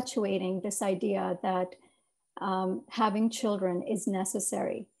perpetuating this idea that having children is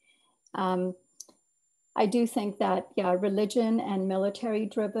necessary. I do think that, yeah, religion and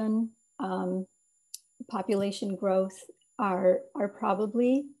military-driven population growth are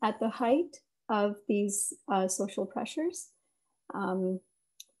probably at the height of these social pressures.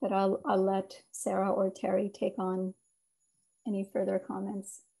 But I'll let Sarah or Terry take on any further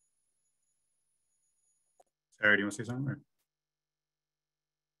comments. Sarah, do you want to say something? Or?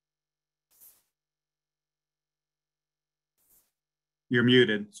 You're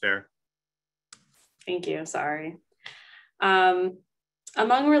muted, Sarah. Thank you, sorry.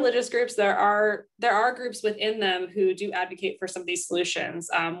 Among religious groups, there are groups within them who do advocate for some of these solutions.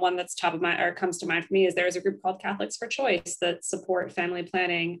 One that's top of mind, or comes to mind for me, is there's a group called Catholics for Choice that support family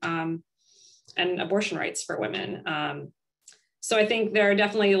planning and abortion rights for women. So I think there are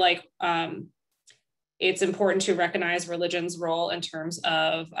definitely, like, it's important to recognize religion's role in terms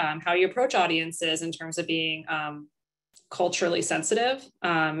of how you approach audiences, in terms of being culturally sensitive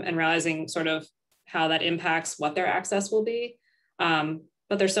and realizing sort of how that impacts what their access will be.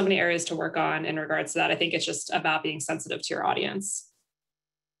 But there's so many areas to work on in regards to that. I think it's just about being sensitive to your audience.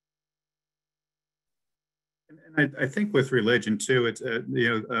 And I think with religion too, it's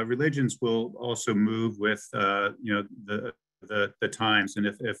you know, religions will also move with you know, the times, and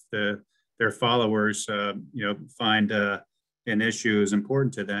if their followers you know, find an issue is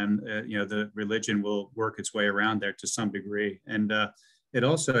important to them, you know, the religion will work its way around there to some degree. And it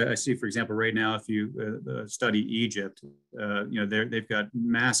also, I see, for example, right now, if you study Egypt, you know, they've got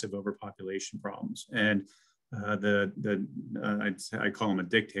massive overpopulation problems, and I call him a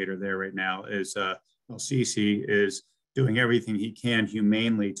dictator there right now, is Al-Sisi is doing everything he can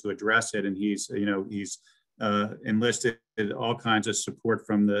humanely to address it, and he's enlisted all kinds of support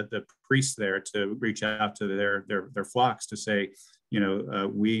from the priests there to reach out to their flocks to say, you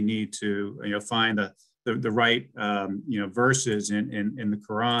know, we need to, you know, find the right you know, verses in the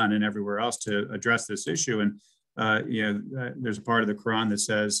Quran and everywhere else to address this issue. And you know, there's a part of the Quran that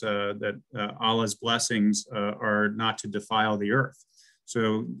says that Allah's blessings are not to defile the earth.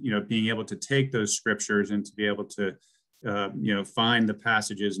 So, you know, being able to take those scriptures and to be able to you know, find the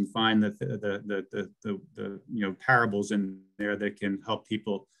passages and find the you know, parables in there that can help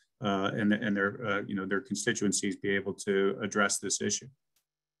people and their you know, their constituencies be able to address this issue.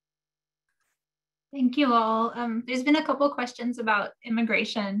 Thank you all. There's been a couple of questions about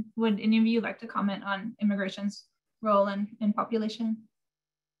immigration. Would any of you like to comment on immigration's role in population?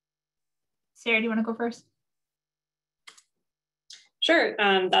 Sarah, do you want to go first? Sure,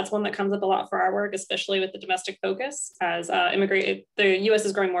 that's one that comes up a lot for our work, especially with the domestic focus, as the US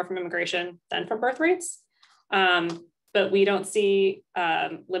is growing more from immigration than from birth rates. But we don't see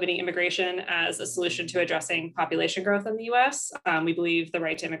limiting immigration as a solution to addressing population growth in the US. We believe the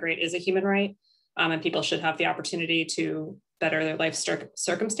right to immigrate is a human right, and people should have the opportunity to better their life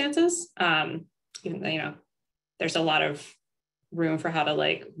circumstances. Even though, you know, there's a lot of room for how to,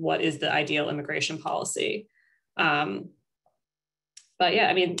 like, what is the ideal immigration policy? But yeah,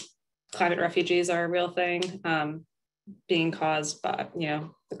 I mean, climate refugees are a real thing, being caused by, you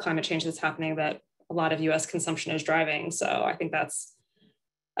know, the climate change that's happening that a lot of US consumption is driving. So I think that's,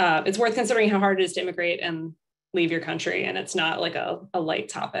 it's worth considering how hard it is to immigrate and leave your country. And it's not like a light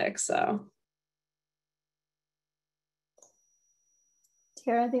topic, so.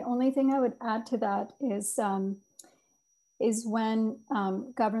 Tara, the only thing I would add to that is when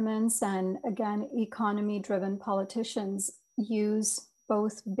governments and, again, economy-driven politicians use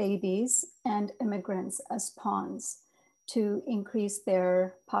both babies and immigrants as pawns to increase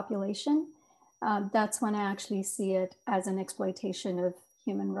their population, that's when I actually see it as an exploitation of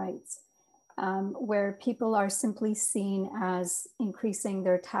human rights, where people are simply seen as increasing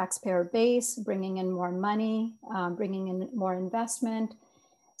their taxpayer base, bringing in more money, bringing in more investment.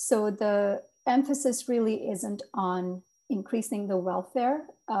 So the emphasis really isn't on increasing the welfare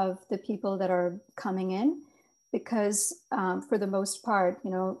of the people that are coming in, because for the most part,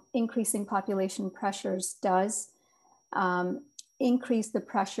 you know, increasing population pressures does increase the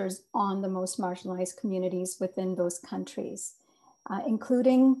pressures on the most marginalized communities within those countries,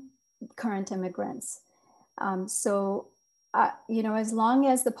 including current immigrants. You know, as long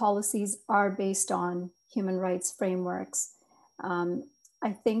as the policies are based on human rights frameworks,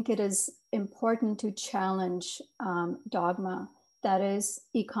 I think it is important to challenge dogma that is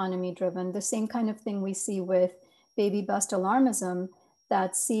economy driven. The same kind of thing we see with baby bust alarmism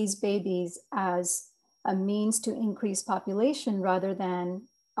that sees babies as a means to increase population rather than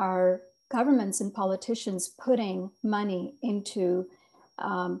our governments and politicians putting money into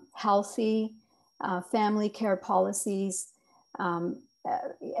healthy family care policies,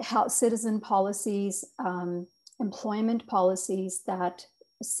 citizen policies, employment policies that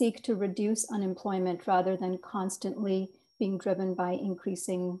seek to reduce unemployment rather than constantly being driven by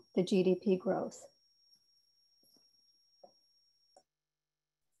increasing the GDP growth.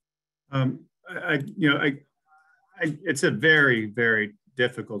 It's a very, very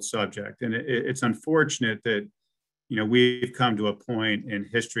difficult subject, and it's unfortunate that, you know, we've come to a point in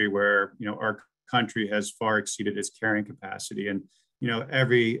history where, you know, our country has far exceeded its carrying capacity, and, you know,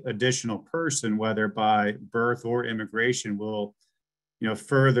 every additional person, whether by birth or immigration, will, you know,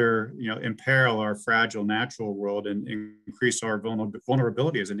 further, you know, imperil our fragile natural world and increase our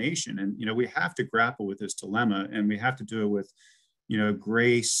vulnerability as a nation. And, you know, we have to grapple with this dilemma, and we have to do it with, you know,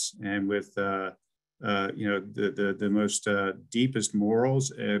 grace and with, you know, the most deepest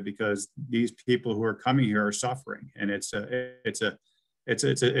morals, because these people who are coming here are suffering, and it's a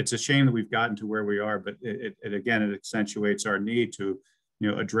shame that we've gotten to where we are. But it again, it accentuates our need to,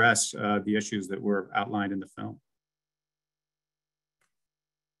 you know, address the issues that were outlined in the film.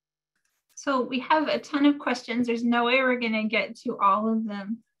 So we have a ton of questions. There's no way we're going to get to all of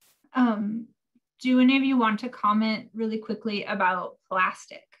them. Do any of you want to comment really quickly about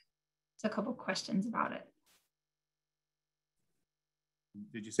plastic? There's a couple questions about it.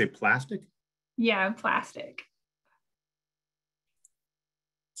 Did you say plastic? Yeah, plastic.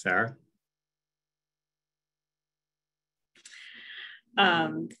 Sarah?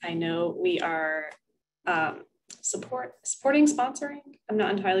 I know we are supporting sponsoring. I'm not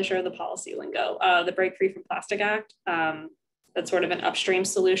entirely sure of the policy lingo. The Break Free from Plastic Act. That's sort of an upstream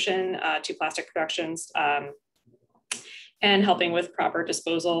solution to plastic productions and helping with proper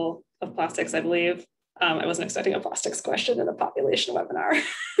disposal of plastics, I believe. I wasn't expecting a plastics question in a population webinar.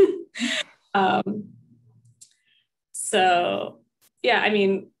 So yeah, I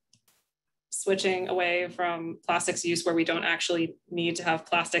mean, switching away from plastics use where we don't actually need to have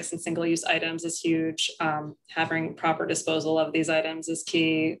plastics and single-use items is huge. Having proper disposal of these items is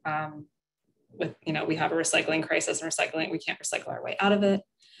key. With, you know, we have a recycling crisis, and recycling, we can't recycle our way out of it.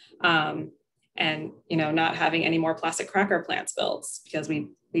 And, you know, not having any more plastic cracker plants built, because we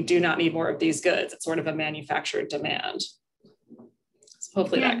do not need more of these goods. It's sort of a manufactured demand. So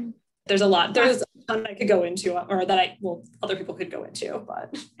hopefully there's a ton I could go into, or that other people could go into,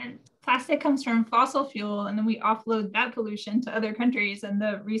 but. And plastic comes from fossil fuel, and then we offload that pollution to other countries and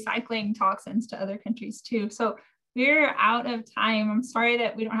the recycling toxins to other countries too. So we're out of time. I'm sorry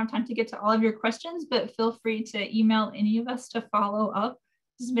that we don't have time to get to all of your questions, but feel free to email any of us to follow up.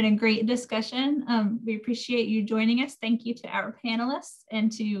 This has been a great discussion. We appreciate you joining us. Thank you to our panelists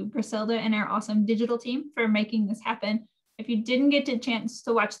and to Griselda and our awesome digital team for making this happen. If you didn't get a chance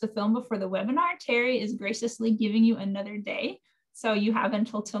to watch the film before the webinar, Terry is graciously giving you another day. So you have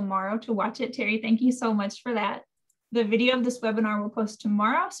until tomorrow to watch it. Terry, thank you so much for that. The video of this webinar will post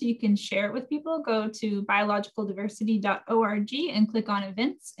tomorrow, so you can share it with people. Go to biologicaldiversity.org and click on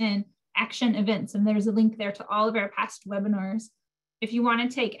events and action events. And there's a link there to all of our past webinars. If you want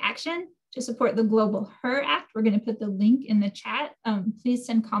to take action to support the Global Her Act, we're going to put the link in the chat. Please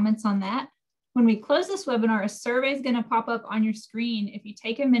send comments on that. When we close this webinar, a survey is going to pop up on your screen. If you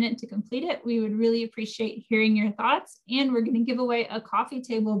take a minute to complete it, we would really appreciate hearing your thoughts. And we're going to give away a coffee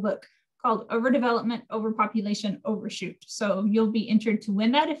table book called Overdevelopment, Overpopulation, Overshoot. So you'll be entered to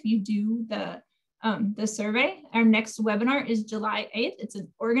win that if you do the survey. Our next webinar is July 8th. It's an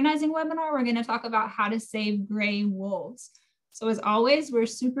organizing webinar. We're going to talk about how to save gray wolves. So as always, we're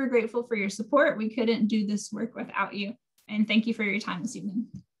super grateful for your support. We couldn't do this work without you. And thank you for your time this evening.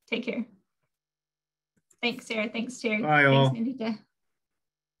 Take care. Thanks, Sarah. Thanks, Terry. Bye, all. Thanks, Nandita.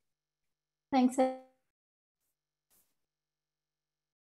 Thanks.